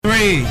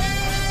3,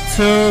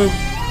 2,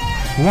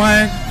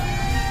 1.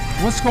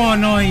 What's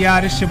going on, y'all?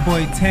 This your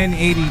boy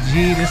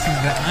 1080G. This is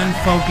the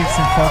Unfocused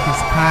and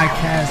Focused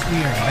podcast. We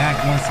are back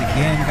once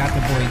again. Got the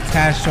boy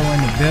Tasho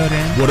in the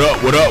building. What up,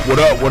 what up, what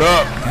up, what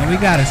up? And we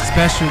got a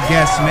special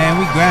guest, man.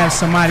 We grabbed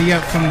somebody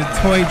up from the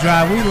toy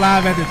drive. We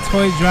live at the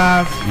toy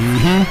drive.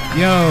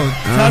 Yo,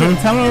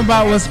 tell them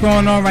about what's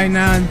going on right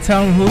now and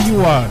tell them who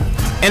you are.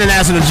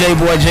 International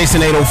J-Boy,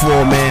 Jason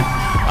 804, man.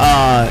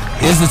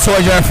 It's the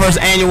toy drive, first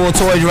annual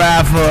toy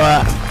drive for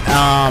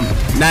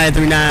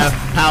 939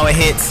 Power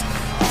Hitz.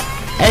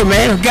 Hey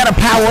man, gotta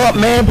power up,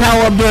 man.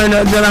 Power up during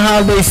the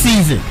holiday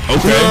season.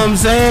 Okay. You know what I'm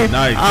saying?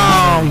 Nice.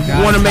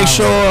 Want to make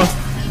sure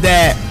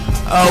that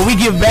we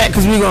give back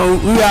because we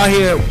out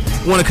here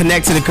want to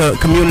connect to the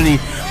community.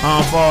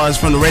 As far as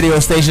from the radio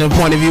station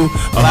point of view,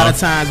 a lot of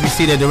times we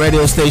see that the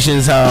radio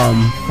stations,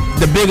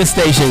 the bigger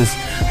stations,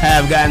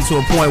 have gotten to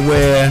a point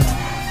where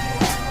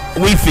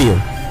we feel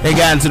they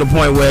gotten to the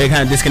point where they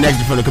kind of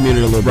disconnected from the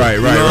community a little bit. Right.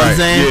 You know what I'm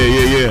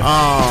saying?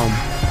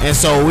 Yeah. And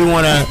so we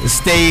want to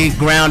stay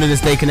grounded and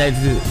stay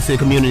connected to the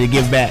community to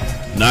give back.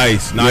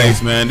 Nice,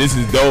 man. This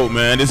is dope,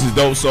 man. This is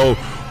dope. So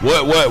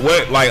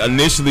what like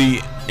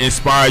initially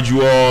inspired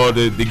you all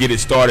to get it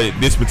started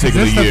this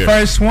particular year? This is the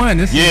first one.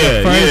 This is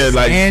the first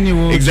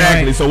annual.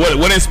 Exactly. Joint. So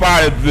what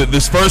inspired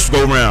this first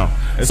go round?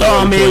 So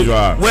I mean,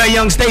 we're a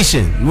young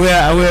station.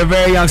 We're a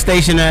very young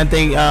station, and I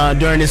think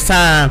during this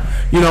time,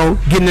 you know,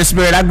 getting the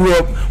spirit. I grew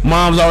up.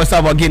 Moms always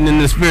talk about getting in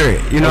the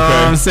spirit. You know what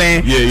I'm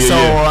saying? So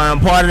I'm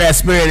part of that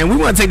spirit, and we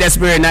want to take that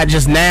spirit not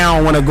just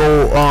now. Want to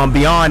go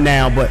beyond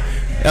now, but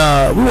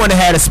we want to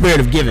have the spirit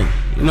of giving.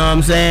 You know what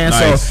I'm saying?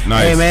 Nice. Hey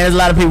man, there's a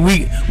lot of people.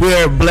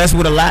 We're blessed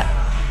with a lot.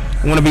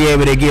 We want to be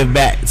able to give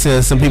back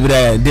to some people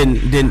that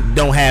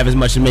don't have as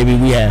much as maybe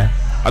we have.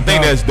 I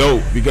think that's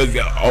dope because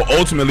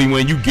ultimately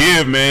when you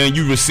give, man,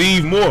 you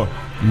receive more.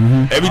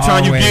 Every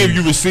time you give,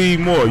 you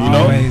receive more, you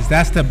know?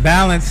 That's the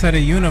balance of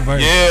the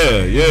universe.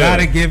 Yeah. You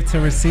gotta give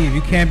to receive.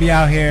 You can't be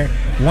out here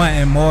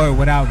wanting more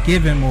without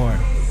giving more.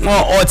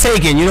 Or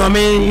taking, you know what I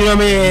mean? You know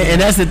what I mean?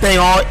 And that's the thing,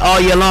 all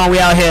year long we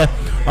out here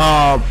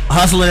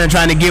hustling and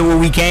trying to get what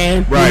we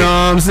can. Right. You know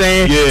what I'm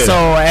saying? Yeah. So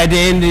at the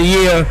end of the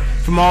year,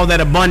 from all that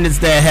abundance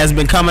that has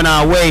been coming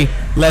our way,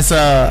 let's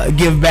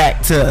give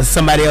back to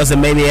somebody else that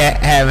maybe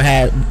haven't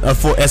had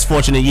as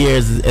fortunate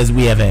years as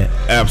we have had.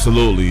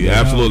 Absolutely.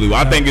 Well,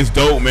 I think it's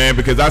dope, man,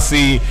 because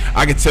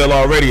I can tell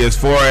already as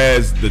far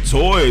as the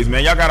toys,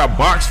 man, y'all got a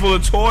box full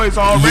of toys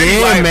already.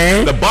 Yeah,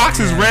 man. The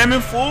box is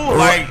ramming full.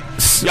 Like,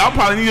 y'all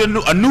probably need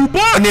a new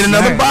box. I need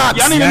another box.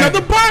 Y'all need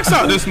another box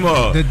out this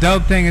month. The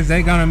dope thing is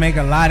they're gonna make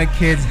a lot of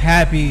kids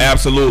happy.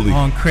 Absolutely.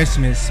 On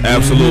Christmas.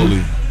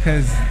 Absolutely.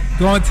 Because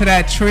going to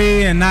that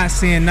tree and not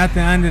seeing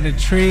nothing under the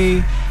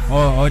tree,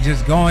 or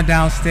just going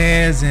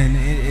downstairs and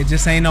it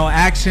just ain't no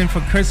action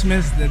for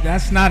Christmas,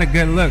 that's not a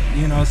good look,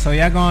 you know. So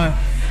y'all going,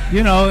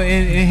 you know,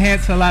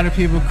 enhance a lot of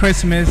people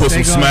Christmas. Put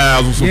some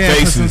smiles on some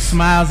faces. Put some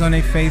smiles on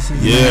their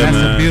faces. Yeah, man. That's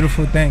man. a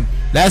beautiful thing.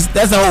 That's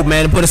the hope,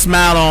 man, to put a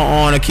smile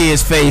on a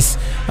kid's face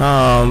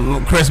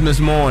Christmas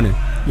morning,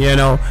 you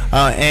know.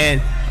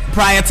 And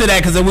prior to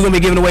that, because we're gonna be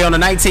giving away on the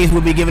 19th,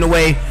 we'll be giving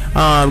away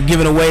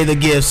the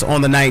gifts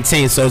on the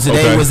 19th. So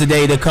today was the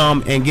day to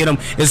come and get them.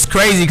 It's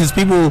crazy because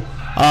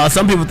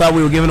some people thought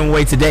we were giving them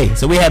away today.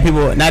 So we had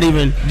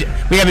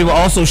people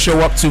also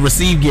show up to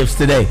receive gifts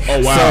today.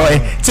 Oh wow!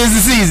 So 'tis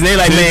the season. They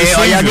like, man,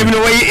 are y'all giving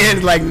away?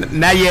 And like,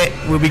 not yet.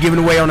 We'll be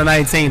giving away on the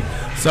 19th.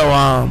 So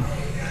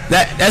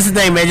that's the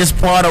thing, man. Just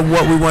part of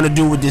what we want to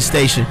do with this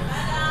station.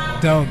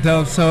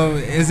 Dope. So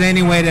is there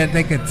any way that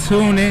they could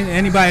tune in?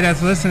 Anybody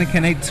that's listening,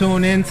 can they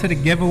tune in to the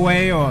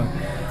giveaway, or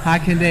how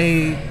can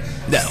they?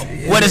 The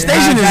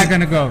station is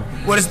gonna go.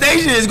 Well, the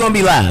station is gonna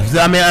be live.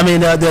 I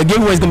mean, the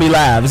giveaway is gonna be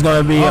live. It's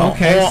gonna be on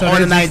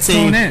the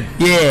 19th.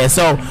 Yeah.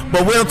 So,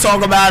 but we'll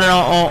talk about it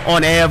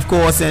on air, of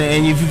course.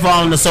 And if you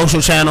follow the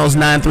social channels,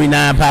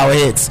 939 Power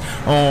Hitz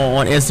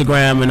on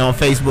Instagram and on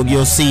Facebook,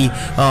 you'll see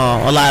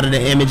a lot of the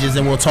images,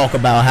 and we'll talk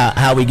about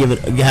how we gave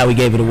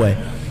it away.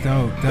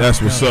 Dope,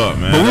 that's what's up,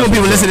 man. But we want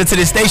people listening to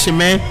the station,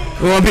 man.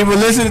 We want people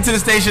listening to the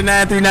station,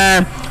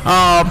 939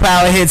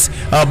 Power Hitz,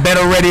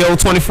 Better Radio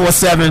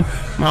 24/7.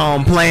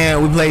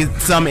 We play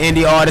some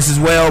indie artists as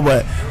well,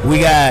 but we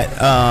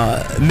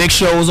got mix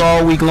shows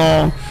all week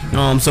long.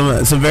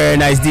 Some very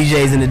nice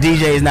DJs, and the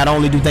DJs not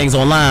only do things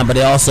online, but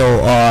they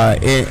also are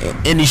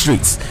in the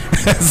streets.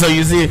 So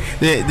you see,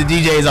 the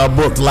DJs are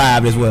booked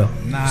live as well.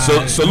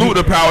 So salute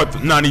the Power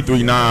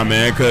 93.9,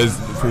 man, because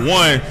for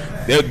one,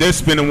 they're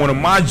spinning one of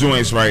my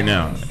joints right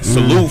now.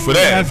 Salute for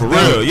that, for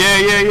real.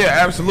 Yeah,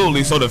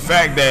 absolutely. So the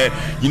fact that,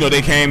 you know,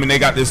 they came and they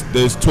got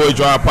this toy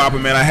drive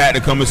popping, man, I had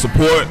to come and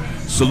support.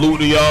 Salute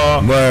to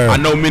y'all. Word. I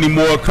know many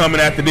more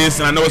coming after this,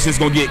 and I know it's just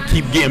gonna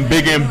keep getting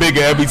bigger and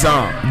bigger every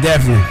time.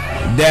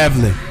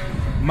 Definitely.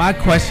 My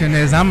question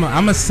is, I'm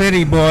a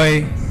city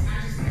boy.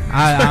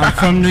 I'm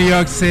from New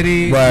York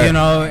City. Right. You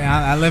know,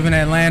 I live in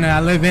Atlanta. I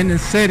live in the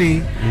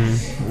city.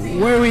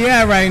 Where we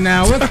at right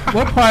now?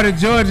 What part of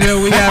Georgia are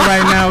we at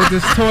right now with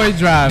this toy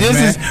drive,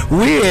 man?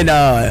 We're in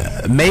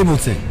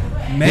Mableton.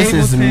 This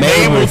is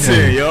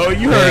Mableton, yo.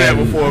 You heard that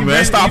before,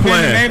 man. Stop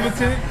playing.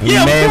 Mableton?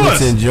 Yeah, of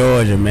course. Mableton,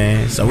 Georgia,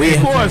 man. So we,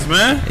 of course,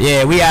 man.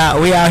 Yeah, we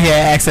out here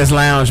at Access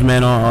Lounge,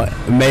 man, on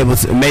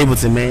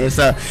Mableton, man. It's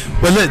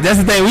but look, that's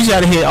the thing. We try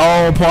to hit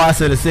all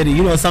parts of the city.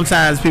 You know,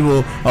 sometimes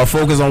people are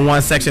focused on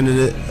one section of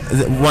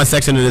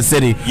the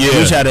city. Yeah.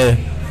 We try to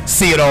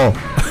see it all.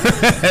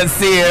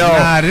 See it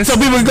all. So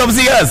people can come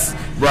see us.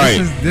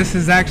 Right. This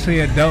is actually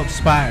a dope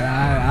spot.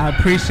 I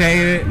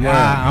appreciate it.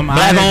 Yeah. I'm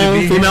Black honored to owned,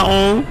 be female here.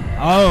 owned.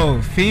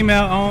 Oh,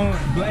 female owned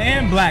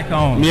and black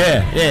owned.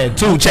 Yeah.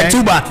 Two. Okay. Check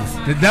 2 boxes.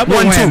 The double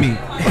 1, 2. whammy.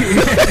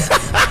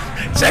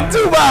 Check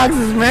 2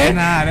 boxes, man.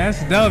 Nah,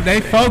 that's dope. They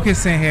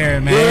focusing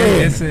here, man.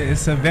 Yeah.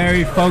 It's a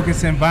very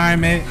focused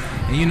environment.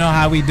 And you know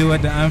how we do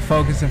at the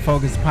Unfocused and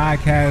Focused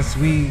podcast.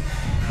 We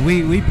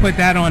put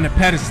that on the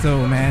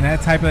pedestal, man.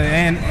 That type of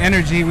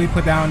energy, we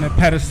put that on the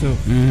pedestal.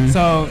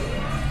 So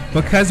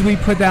because we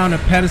put that on the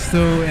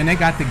pedestal and they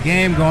got the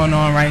game going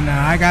on right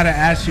now, I gotta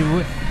ask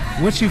you,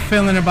 what you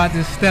feeling about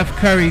this Steph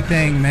Curry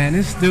thing, man?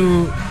 This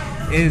dude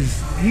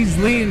he's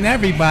leading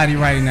everybody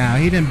right now.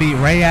 He done beat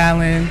Ray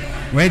Allen,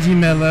 Reggie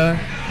Miller.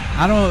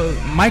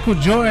 Michael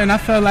Jordan, I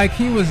felt like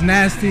he was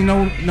nasty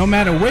no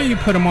matter where you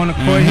put him on the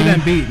court. He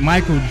done beat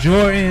Michael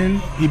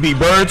Jordan. He beat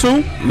Bird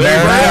too?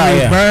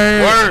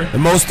 Bird. The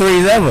most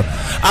threes ever.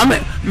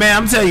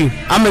 I'm telling you,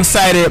 I'm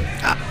excited.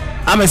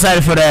 I'm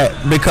excited for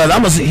that because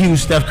I'm a huge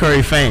Steph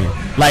Curry fan.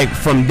 Like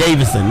from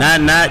Davidson,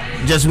 not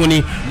just when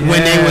they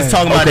was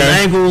talking about his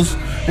ankles.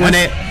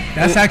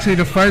 That's actually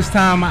the first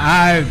time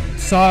I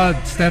saw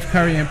Steph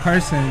Curry in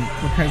person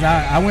because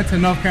I went to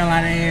North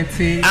Carolina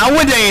A&T. I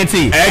went to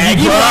A&T.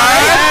 Aggie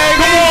Pride.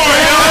 Come on,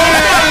 yo.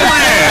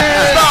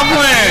 Stop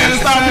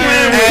playing.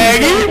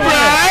 Aggie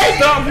Pride.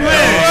 Stop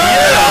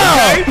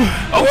playing.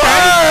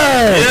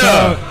 Okay.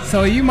 Yeah.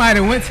 So you might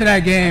have went to that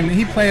game.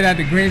 He played at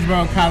the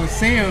Greensboro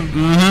Coliseum.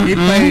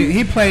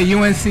 He played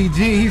UNCG.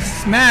 He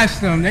smashed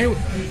them. They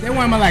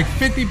won by like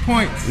 50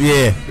 points.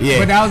 Yeah.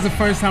 But that was the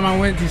first time I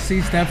went to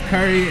see Steph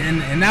Curry,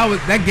 and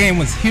that game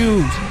was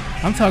huge.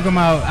 I'm talking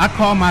about, I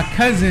called my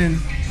cousin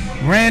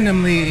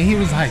randomly, and he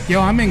was like, yo,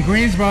 I'm in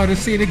Greensboro to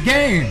see the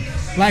game.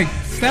 Like,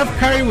 Steph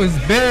Curry was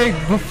big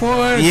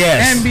before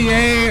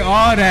NBA,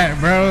 all that,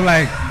 bro.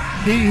 Like,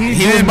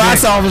 he was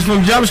box office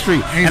from Jump Street.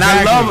 Exactly. And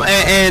I love him.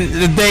 And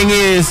the thing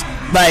is,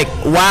 like,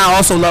 why I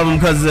also love him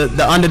because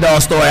the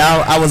underdog story.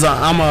 I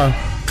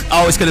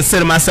always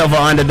consider myself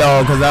an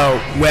underdog because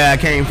where I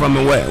came from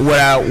and where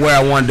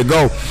I wanted to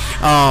go.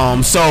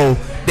 So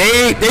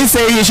they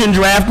say he shouldn't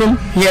draft him.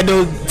 He had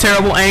those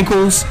terrible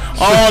ankles,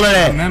 all of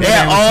that. They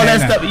had all that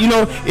stuff. You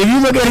know, if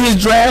you look at his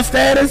draft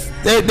status,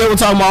 they were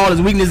talking about all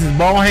his weaknesses.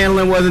 Ball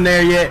handling wasn't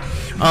there yet.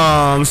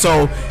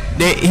 So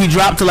he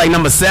dropped to like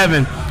number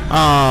 7.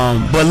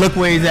 But look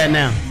where he's at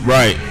now.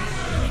 Right.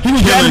 He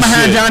was drafted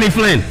behind Johnny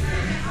Flynn.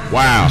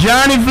 Wow.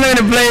 Johnny Flynn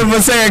had played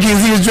for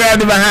Syracuse. He was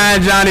drafted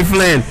behind Johnny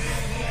Flynn.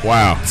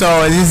 Wow.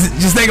 So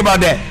just think about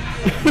that.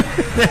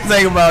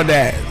 Think about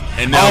that.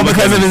 And now all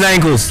because of his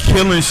ankles.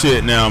 Killing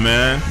shit now,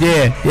 man.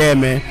 Yeah,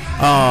 man.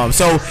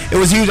 So it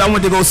was huge. I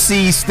went to go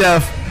see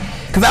Steph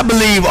because I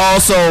believe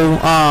also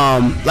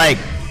like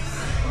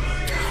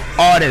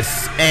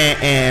artists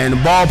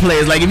and ball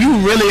players. Like if you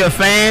really a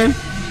fan,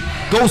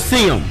 go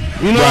see them.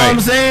 You know what I'm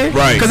saying?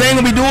 Right. Because they ain't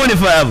gonna be doing it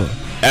forever.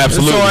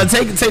 Absolutely.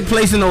 So take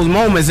place in those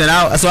moments, and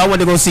so I went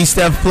to go see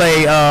Steph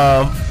play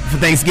for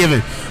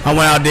Thanksgiving. I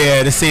went out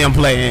there to see him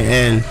play,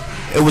 and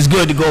it was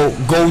good to go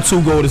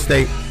to Golden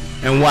State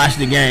and watch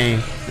the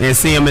game and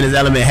see him in his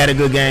element. Had a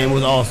good game. It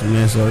was awesome,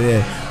 man. So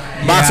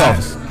box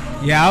office.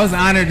 Yeah, I was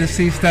honored to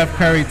see Steph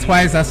Curry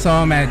twice. I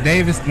saw him at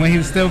Davis when he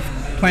was still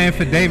playing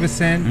for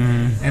Davidson,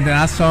 and then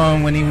I saw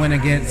him when he went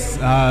against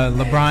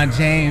LeBron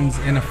James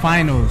in the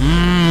finals.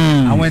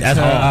 I went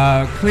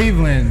to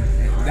Cleveland.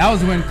 That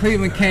was when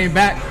Cleveland came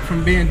back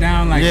from being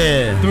down like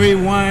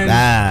 3-1.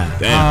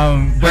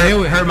 But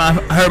it hurt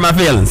my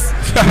feelings.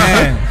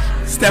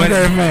 Man, Steph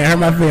Curry fan hurt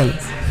my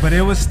feelings. But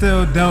it was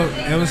still dope.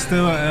 It was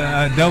still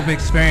a dope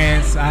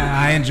experience.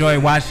 I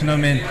enjoyed watching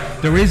them, and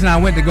the reason I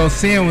went to go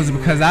see him was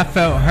because I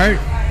felt hurt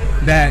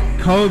that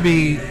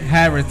Kobe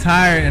had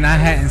retired and I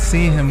hadn't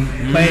seen him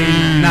play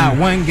not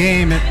one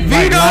game.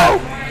 Vito?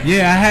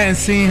 I hadn't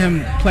seen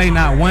him play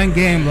not one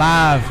game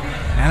live,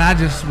 and I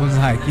just was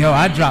like, yo,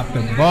 I dropped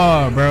the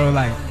ball, bro.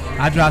 Like,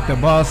 I dropped the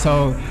ball.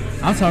 So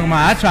I'm talking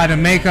about I tried to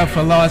make up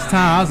for lost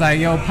time. I was like,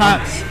 yo,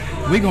 Pops,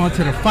 we going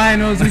to the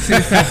finals. We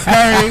see Steph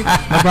Curry,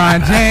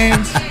 LeBron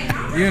James.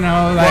 You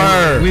know,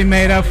 like we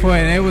made up for it.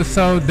 And it was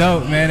so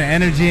dope, man. The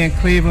energy in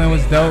Cleveland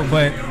was dope,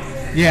 but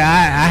yeah,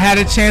 I had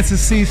a chance to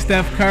see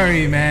Steph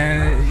Curry,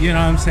 man. You know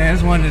what I'm saying?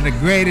 It's one of the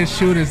greatest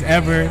shooters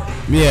ever.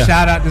 Yeah.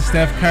 Shout out to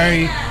Steph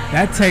Curry.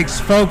 That takes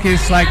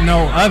focus like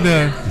no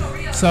other.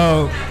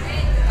 So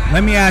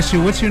let me ask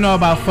you, what you know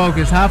about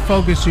focus? How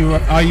focused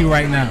are you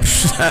right now?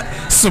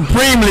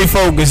 Supremely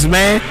focused,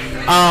 man.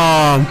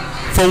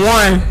 For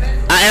one,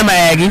 I am an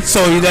Aggie, so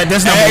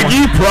that's not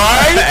Aggie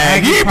pride.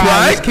 Aggie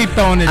pride. Let's keep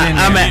throwing it in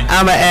there.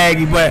 I'm an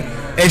Aggie, but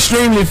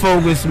extremely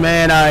focused,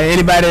 man.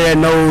 Anybody that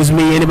knows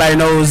me, anybody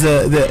knows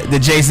the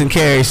Jason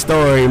Carey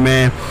story,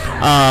 man.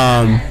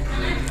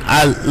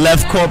 I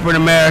left corporate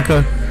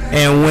America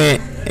and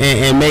went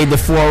and made the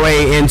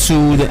foray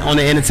into on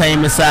the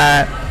entertainment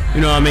side.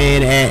 You know what I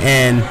mean?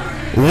 And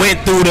went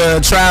through the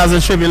trials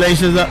and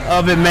tribulations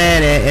of it,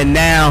 man. And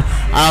now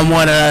I'm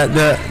one of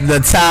the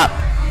top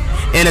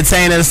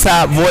entertainers,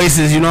 top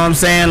voices, you know what I'm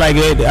saying? Like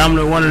I'm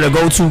one of the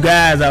go-to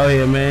guys out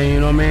here, man. You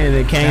know what I mean?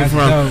 That came from,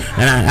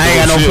 and I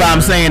ain't got no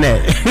problem saying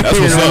that. That's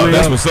what's up.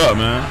 That's what's up,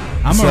 man.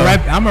 I'm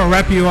gonna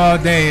rep you all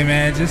day,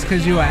 man. Just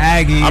cause you an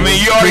Aggie. I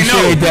mean, you already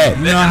know that.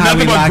 You know how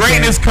nothing but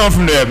greatness come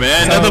from there,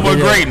 man. So, nothing but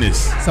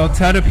greatness. So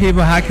tell the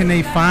people, how can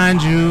they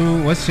find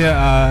you? What's your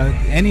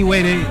any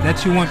way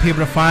that you want people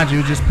to find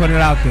you? Just put it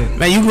out there.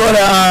 Man, you go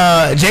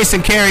to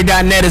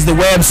jasoncarey.net is the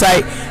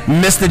website.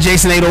 Mr.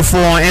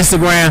 Jason804 on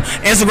Instagram.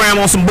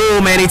 Instagram on some bull,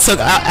 man.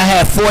 I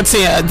had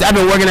 14. I've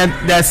been working at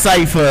that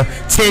site for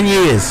 10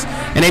 years,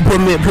 and they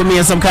put me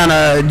in some kind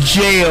of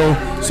jail.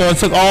 So it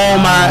took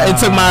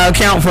my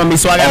account from me,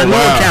 so I got a new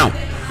account.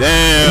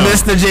 Damn.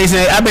 Mr. Jason,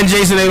 I've been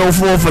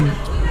Jason804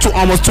 for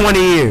almost 20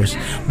 years,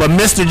 but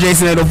Mr.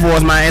 Jason804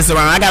 is my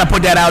Instagram. I gotta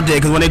put that out there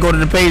because when they go to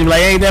the page,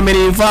 like, ain't that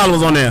many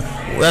followers on there.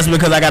 Well, that's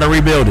because I gotta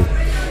rebuild it,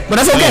 but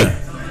that's okay.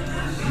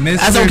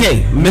 That's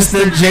okay.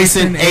 Mr.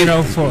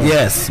 Jason804.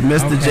 Yes,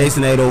 Mr. Okay.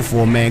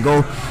 Jason804, man.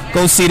 Go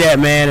see that,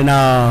 man,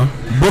 and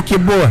book your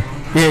boy.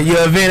 Yeah,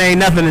 your event ain't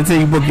nothing until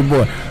you book your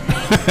boy.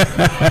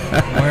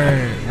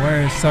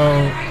 Word.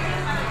 So.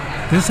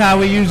 This is how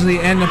we usually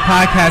end the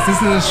podcast.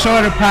 This is a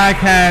shorter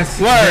podcast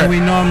than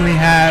we normally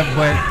have,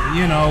 but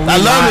you know, I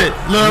love it.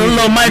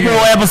 Little micro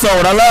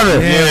episode. I love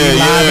it. Yeah,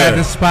 live at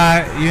the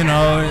spot. You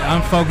know,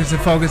 Unfocused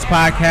and Focused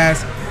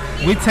podcast.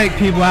 We take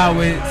people out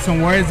with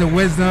some words of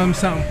wisdom,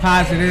 something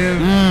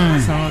positive,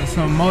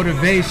 some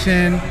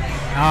motivation.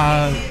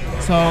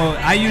 So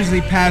I usually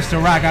pass the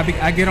rock.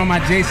 I get on my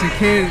Jason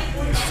Kidd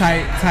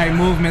type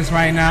movements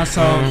right now.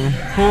 So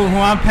who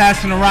I'm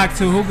passing the rock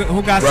to?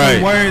 Who got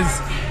some words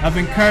of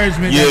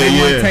encouragement that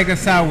they want to take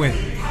us out with?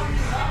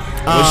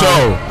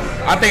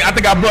 I think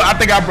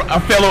our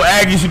fellow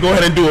Aggie should go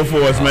ahead and do it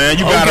for us, man.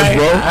 You got us,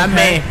 bro. I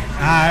mean,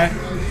 all right.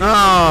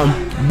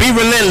 Be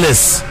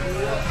relentless.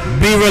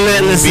 Be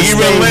relentless. Be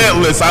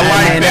relentless. I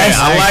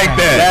like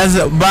that. That's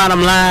the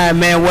bottom line,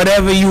 man.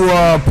 Whatever you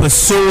are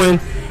pursuing,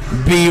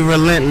 be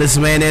relentless,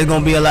 man. There's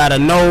gonna be a lot of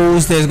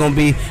no's. There's gonna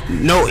be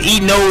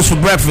eat no's for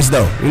breakfast,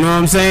 though. You know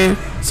what I'm saying?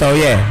 So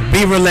yeah,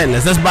 be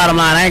relentless. That's bottom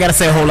line. I ain't gotta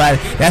say a whole lot.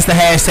 That's the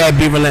hashtag.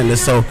 Be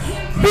relentless. So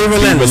be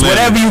relentless.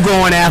 Whatever you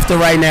going after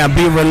right now,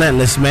 be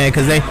relentless, man.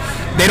 Because they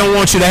don't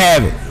want you to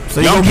have it.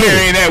 So I'm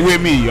carrying that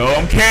with me, yo.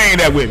 I'm carrying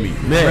that with me.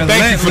 Man.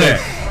 Thank you for that.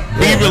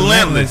 Be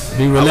relentless.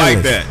 Be relentless. I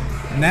like that.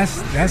 And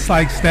that's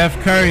like Steph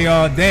Curry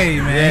all day,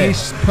 man. Yeah.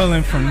 He's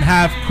pulling from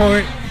half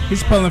court.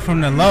 He's pulling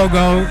from the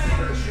logo.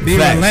 Be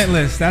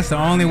relentless. That's the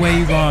only way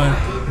you're going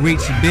to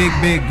reach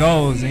big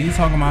goals. And you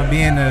talking about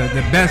being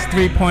the best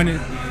three-point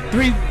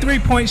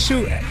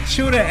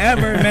shooter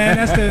ever, man.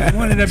 That's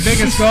one of the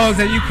biggest goals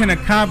that you can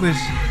accomplish.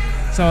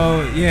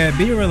 So yeah,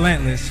 be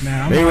relentless,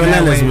 man. Be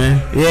relentless,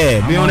 man.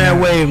 Yeah, be on that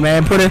wave,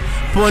 man. Put in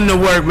the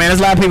work, man. There's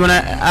a lot of people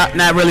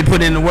not really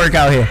putting in the work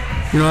out here.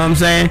 You know what I'm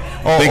saying?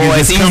 Or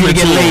it's easy to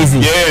get lazy.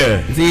 Yeah,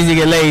 it's easy to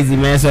get lazy,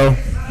 man. So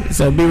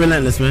be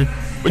relentless, man.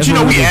 But you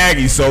know, we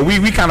Aggies, so we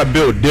kind of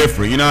build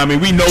different. You know what I mean?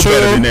 We know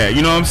better than that.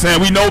 You know what I'm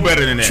saying? We know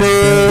better than that.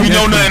 True. We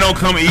know nothing don't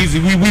come easy.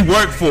 We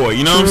work for it.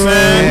 You know what I'm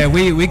saying?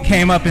 Yeah, we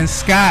came up in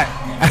Scott.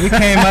 We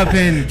came up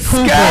in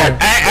Cooper.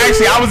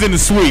 Actually, I was in the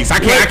suites. I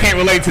can't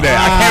relate to that.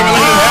 I can't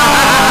relate to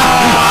that.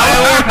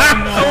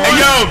 Hey,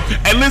 yo,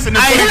 and listen,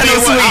 I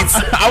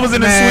was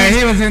in the suites.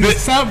 He was in the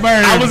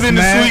suburbs. I was in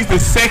the suites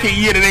the second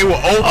year that they were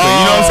open.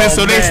 You know what I'm saying?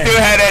 So they still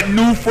had that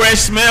new,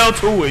 fresh smell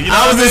to it. You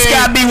know I was in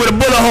Scott B with a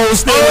bullet hole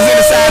still was in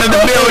the side of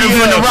the building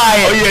from the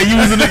riot. Oh yeah,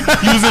 you was in the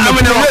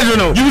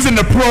original. You was in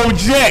the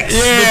projects.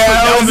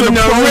 Yeah, I was in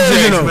the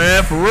original,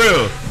 man, for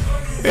real.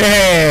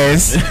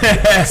 Yes.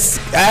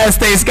 I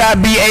stayed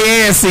Scott B,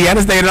 A, and C. I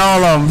just stayed in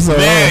all of them. So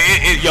man,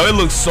 it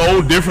looks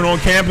so different on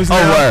campus now.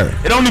 Word.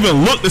 It don't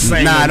even look the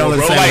same. Nah, it don't look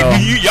the same.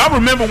 Like, y'all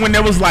remember when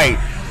there was like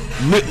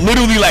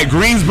literally like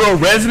Greensboro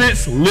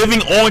residents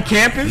living on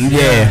campus?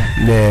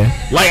 Yeah.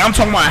 Like I'm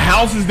talking about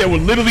houses that were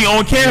literally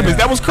on campus.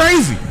 That was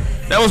crazy.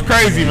 That was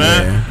crazy,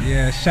 man.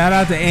 Yeah, shout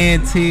out to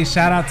A&T.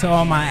 Shout out to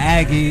all my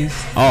Aggies.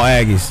 All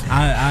Aggies.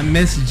 I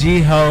miss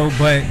G-Ho,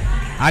 but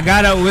I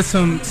got up with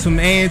some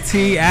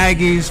A&T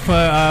Aggies for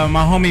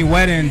my homie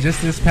wedding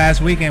just this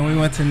past weekend. We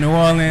went to New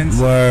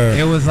Orleans. Word.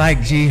 It was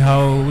like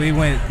G-Ho. We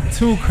went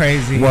too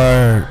crazy.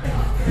 Word.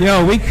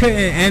 Yo, we couldn't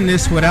end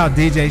this without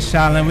DJ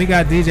Shaolin. We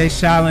got DJ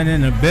Shaolin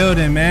in the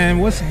building, man.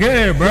 What's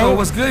good, bro? Yo,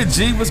 what's good,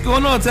 G? What's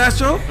going on,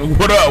 Tastro?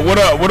 What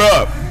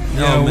up?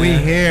 Yo, we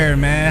here,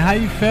 man. How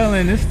you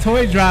feeling? This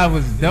toy drive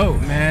was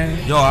dope,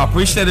 man. Yo, I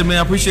appreciate it, man.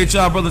 I appreciate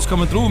y'all brothers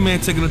coming through, man,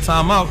 taking the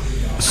time out.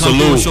 come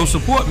through and show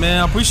support,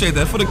 man. I appreciate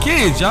that. For the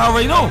kids, y'all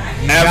already know.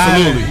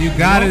 Absolutely. You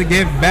gotta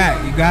give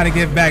back. You gotta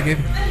give back. If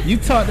you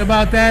talked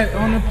about that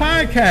on the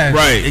podcast.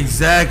 Right.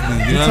 Exactly.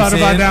 You know talked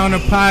about that on the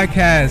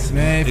podcast,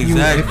 man.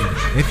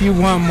 If you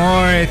want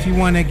more, if you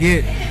want to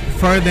get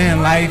further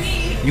in life,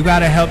 you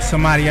gotta help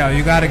somebody out.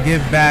 You gotta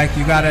give back.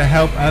 You gotta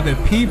help other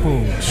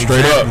people.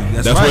 Straight up.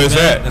 That's right, where it's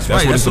man. at. That's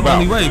right. What That's it's the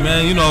about. only way,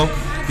 man. You know,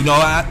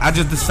 I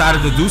just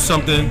decided to do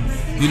something.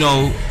 You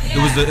know,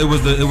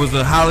 it was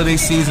the holiday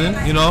season.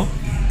 You know,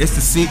 it's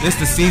the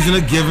season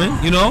of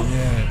giving. You know,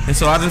 and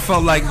so I just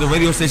felt like the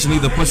radio station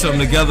needed to put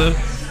something together,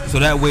 so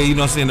that way, you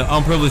know what I'm saying, the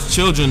unprivileged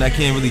children that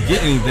can't really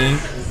get anything,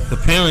 the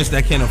parents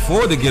that can't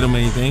afford to get them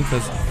anything,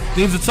 because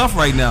things are tough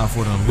right now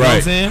for them. You know what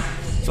I'm saying?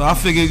 So I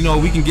figured, you know,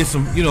 we can get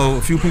some, you know,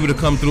 a few people to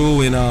come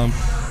through and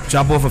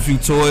drop off a few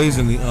toys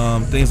and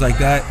things like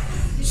that.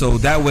 So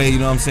that way, you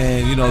know what I'm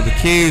saying, you know, the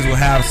kids will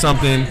have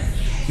something,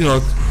 you know,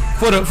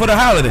 for the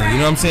holiday, you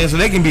know what I'm saying, so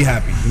they can be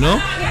happy, you know?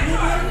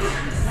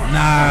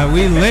 Nah,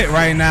 we lit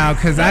right now,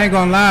 because I ain't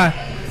gonna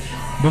lie.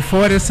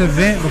 Before this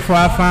event, before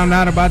I found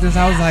out about this,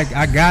 I was like,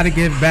 I gotta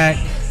give back,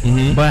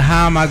 but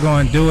how am I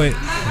going to do it?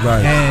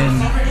 Right.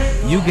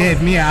 And you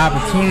gave me an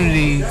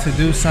opportunity to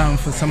do something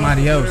for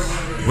somebody else.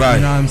 Right.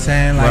 You know what I'm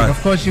saying? Like,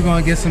 of course you're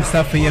going to get some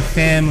stuff for your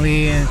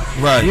family, and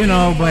you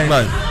know, but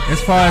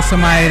as far as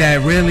somebody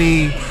that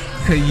really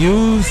could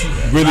use,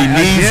 really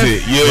needs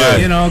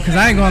it, you know, because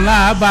I ain't gonna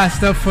lie, I buy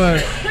stuff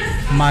for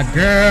my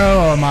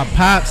girl or my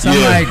pops. I'm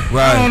like,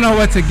 I don't know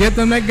what to get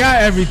them. They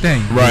got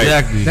everything. Right.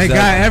 Exactly. They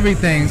got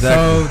everything.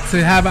 Exactly. So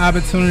to have an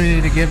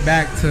opportunity to give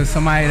back to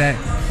somebody that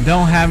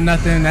don't have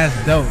nothing, that's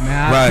dope,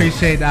 man. I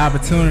appreciate the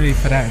opportunity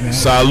for that, man.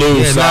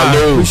 Salute, salute.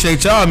 I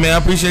appreciate y'all, man. I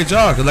appreciate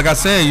y'all. Because like I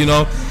said, you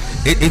know,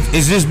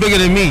 it's just bigger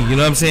than me. You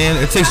know what I'm saying?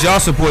 It takes y'all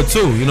support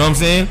too. You know what I'm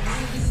saying?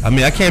 I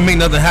mean, I can't make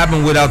nothing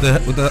happen without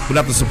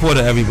the support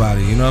of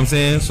everybody. You know what I'm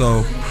saying?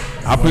 So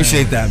I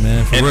appreciate that,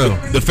 man, for real.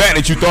 The fact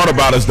that you thought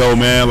about us, though,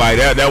 man, like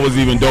that was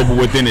even doper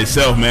within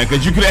itself, man.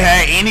 Because you could have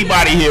had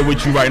anybody here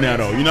with you right now,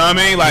 though. You know what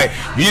I mean? Like,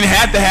 you didn't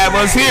have to have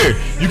us here.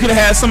 You could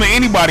have had some of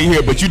anybody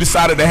here, but you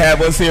decided to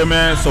have us here,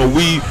 man. So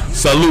we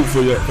salute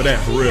for that,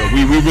 for real.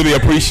 We really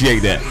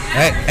appreciate that.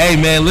 Hey,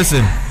 man,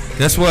 listen.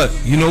 Guess what?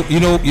 You know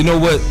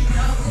what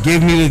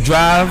gave me the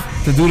drive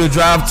to do the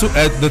drive too,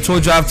 the toy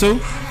drive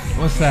too?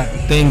 What's that?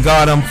 Thank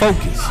God I'm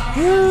focused.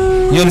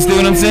 You understand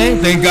what I'm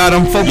saying? Thank God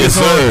I'm focused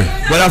on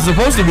what I'm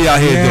supposed to be out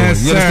here doing.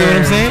 You understand what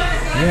I'm saying?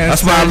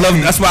 Yes,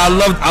 that's why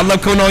I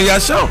love coming on y'all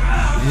show.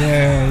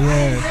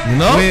 Yeah. You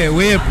know?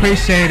 We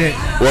appreciate it.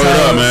 Word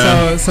up,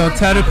 man. So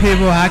tell the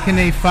people how can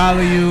they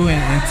follow you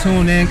and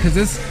tune in, because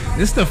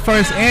this the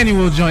first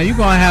annual joint. You're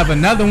gonna have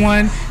another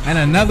one and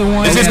another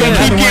one. It's just gonna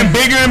keep getting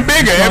bigger and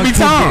bigger every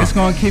time. It's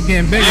gonna keep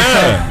getting bigger.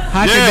 Yeah.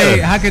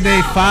 So how could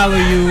they follow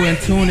you and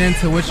tune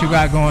into what you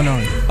got going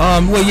on?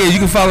 Well, yeah, you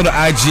can follow the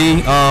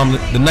IG,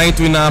 the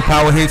 939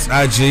 Power Hits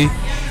IG,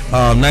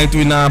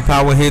 939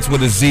 Power Hits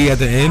with a Z at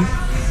the end.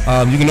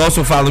 You can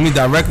also follow me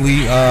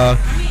directly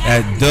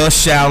at the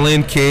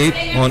Shaolin Kid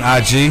on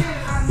IG.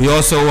 We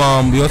also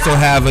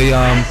have a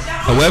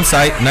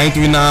website,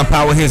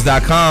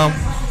 939powerhits.com.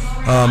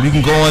 You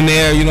can go on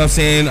there, you know what I'm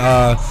saying,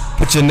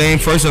 put your name,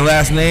 first and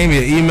last name,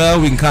 your email,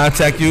 we can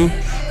contact you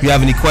if you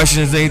have any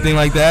questions, anything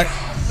like that.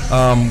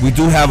 We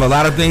do have a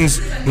lot of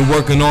things we're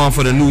working on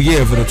for the new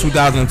year, for the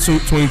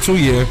 2022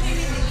 year.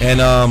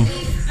 And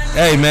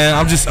hey, man,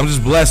 I'm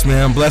just blessed,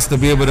 man. I'm blessed to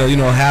be able to, you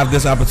know, have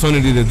this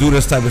opportunity to do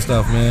this type of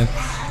stuff, man.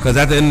 Because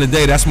at the end of the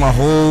day, that's my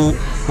whole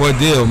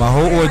ordeal. My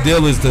whole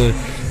ordeal is to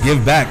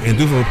give back and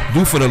do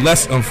for the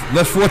less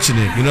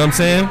fortunate. You know what I'm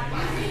saying?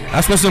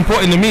 That's what's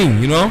important to me,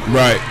 you know?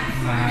 Right.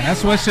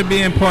 That's what should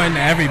be important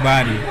to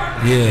everybody.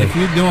 Yeah. If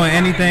you're doing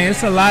anything,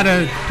 it's a lot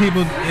of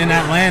people in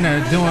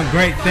Atlanta doing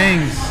great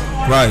things.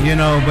 Right. You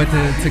know, but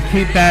to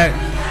keep that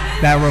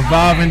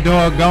revolving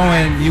door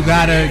going, you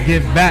gotta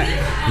give back.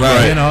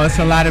 Right. You know, it's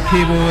a lot of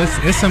people.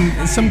 It's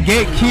some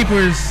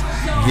gatekeepers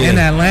in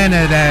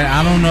Atlanta that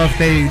I don't know if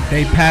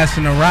they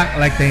passing the rock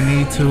like they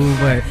need to,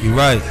 but you're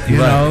right. You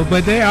know,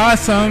 but there are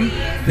some.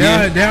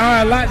 There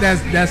are a lot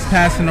that's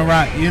passing the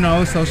rock. You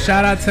know, so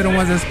shout out to the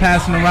ones that's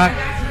passing the rock,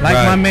 like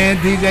my man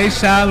DJ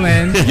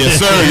Shaolin. Yes,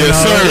 sir.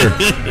 Yes,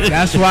 sir.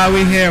 That's why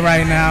we here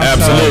right now.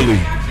 Absolutely.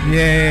 So,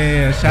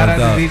 yeah. Shout out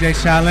to DJ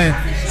Shaolin.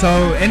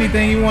 So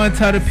anything you want to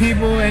tell the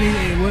people?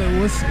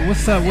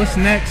 What's up? What's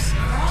next?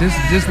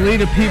 Just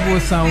lead the people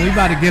with something. We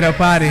about to get up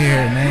out of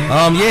here,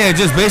 man. Yeah,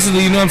 just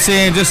basically, you know what I'm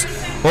saying, just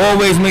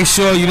always make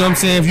sure, you know what I'm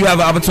saying, if you have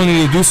an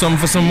opportunity to do something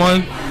for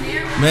someone,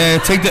 man,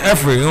 take the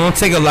effort. It don't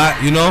take a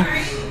lot, you know.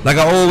 Like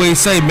I always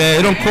say, man,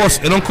 it don't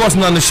cost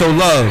nothing to show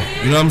love.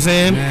 You know what I'm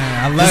saying?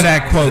 Man, I love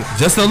that quote.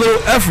 Just a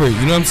little effort,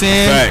 you know what I'm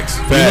saying? Facts.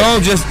 You know,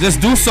 just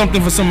do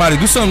something for somebody.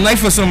 Do something nice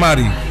for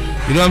somebody.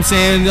 You know what I'm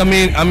saying? I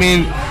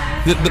mean,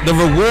 the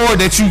reward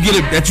that you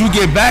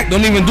get back,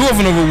 don't even do it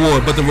for the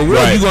reward, but the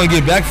reward you're gonna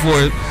get back for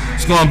it,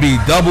 it's gonna be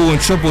double and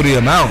triple the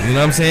amount. You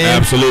know what I'm saying?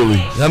 Absolutely.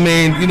 I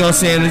mean, you know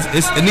what I'm saying?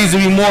 It needs to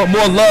be more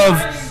love,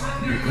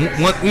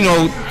 you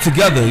know,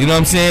 together. You know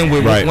what I'm saying?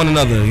 With one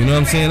another. You know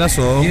what I'm saying? That's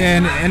all. Yeah,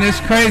 and it's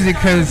crazy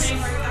because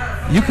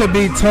you could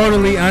be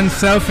totally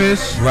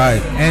unselfish,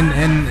 Right.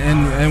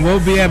 And we'll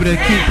be able to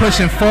keep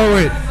pushing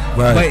forward.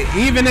 Right. But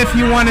even if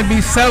you want to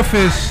be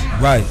selfish,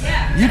 Right.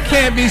 you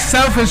can't be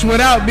selfish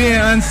without being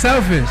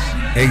unselfish.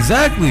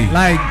 Exactly.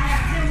 Like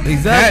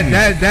Exactly.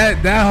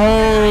 that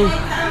whole,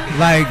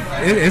 like,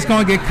 it's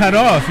gonna get cut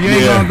off. You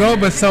ain't gonna go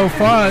but so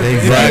far.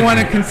 If Exactly. you want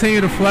to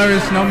continue to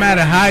flourish, no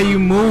matter how you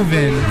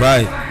moving,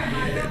 Right.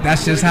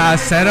 that's just how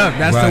it's set up.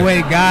 That's Right. the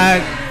way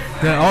God,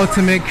 the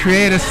ultimate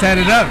creator, set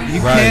it up.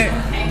 You Right. can't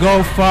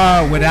go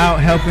far without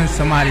helping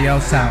somebody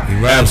else out.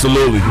 Right.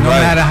 Absolutely. No Right.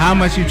 matter how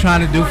much you're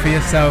trying to do for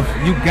yourself,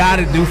 you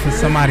gotta do for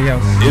somebody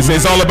else.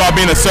 It's all about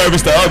being a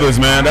service to others,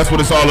 man. That's what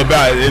it's all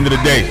about at the end of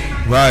the day.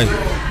 Right.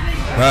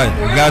 Right.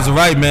 You guys are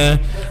right, man.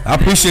 I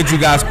appreciate you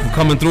guys for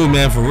coming through,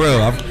 man, for real.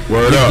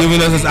 Word up.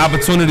 Giving us this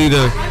opportunity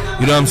to,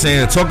 you know what I'm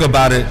saying, to talk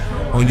about it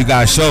on you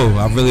guys' show.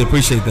 I really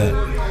appreciate that.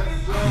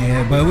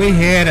 Yeah, but we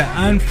here, the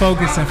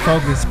Unfocused and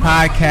Focused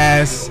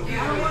podcast.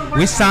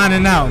 We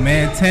signing out,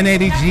 man.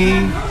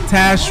 1080G,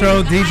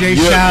 Tastro, DJ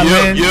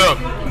Shaolin, Yep.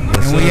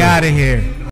 and we out of here.